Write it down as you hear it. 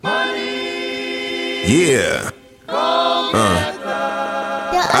Yeah.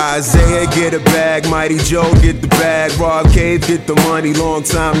 Isaiah get a bag, Mighty Joe get the bag, Rob Cave get the money, long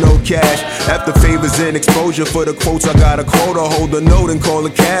time no cash. After favors and exposure for the quotes, I got a quota, hold the note and call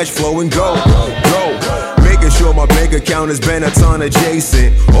it cash flow and go. Making sure my bank account has been a ton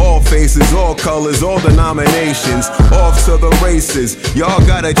adjacent. All faces, all colors, all denominations. Off to the races, y'all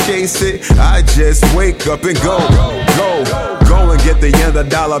gotta chase it. I just wake up and go. Go and get the yen, the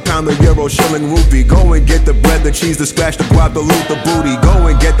dollar, pound, the euro, shilling, rupee. Go and get the bread, the cheese, the scratch, the guap, the loot, the booty. Go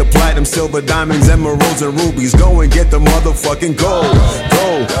and get the platinum, silver, diamonds, emeralds, and rubies. Go and get the motherfucking gold.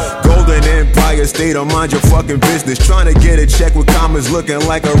 Golden Empire State, don't mind your fucking business. Trying to get a check with commas, looking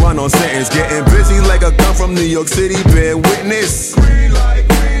like a run on sentence. Getting busy like I come from New York City, bear witness. Green light,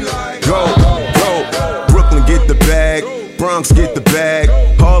 go. Brooklyn get the bag, Bronx get the bag,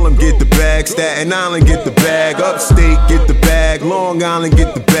 Harlem get the bag, Staten Island get the bag, Upstate get the bag, Long Island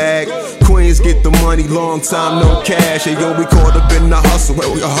get the bag, Queens get the money, long time no cash. Hey yo, we caught up in the hustle, where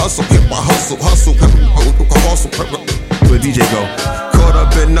we hustle, hustle. Where DJ go? Caught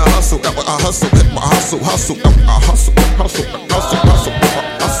up in the hustle, hustle.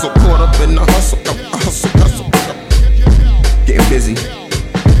 Caught up in the hustle. Getting busy.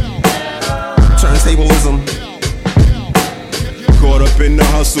 Turntablism. Caught up in the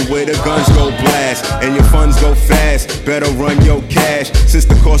hustle where the guns go blast and your funds go fast. Better run your cash since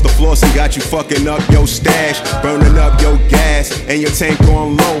the cost of flossing got you fucking up your stash, burning up your gas and your tank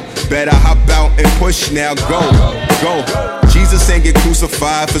on low. Better hop out and push now, go. Jesus ain't get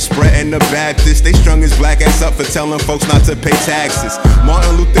crucified for spreading the Baptist. They strung his black ass up for telling folks not to pay taxes.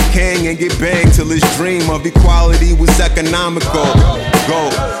 Martin Luther King ain't get banged till his dream of equality was economical.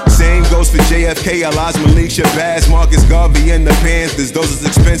 Same goes for JFK, Alaz Malik, Shabazz, Marcus Garvey, and the Panthers. Those is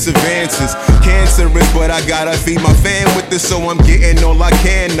expensive answers. Cancerous, but I gotta feed my fam with this, so I'm getting all I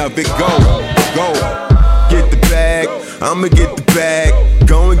can of it. Go. Get the bag, I'ma get the bag.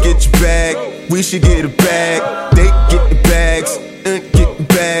 Go and get your bag, we should get a bag. They get the bags, get the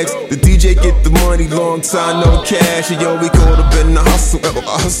bags. The DJ get the money, long time no cash. And yo, we caught up in the hustle.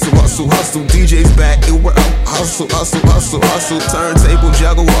 DJ's back, hustle. Turntable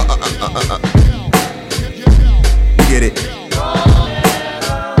juggle. Get it.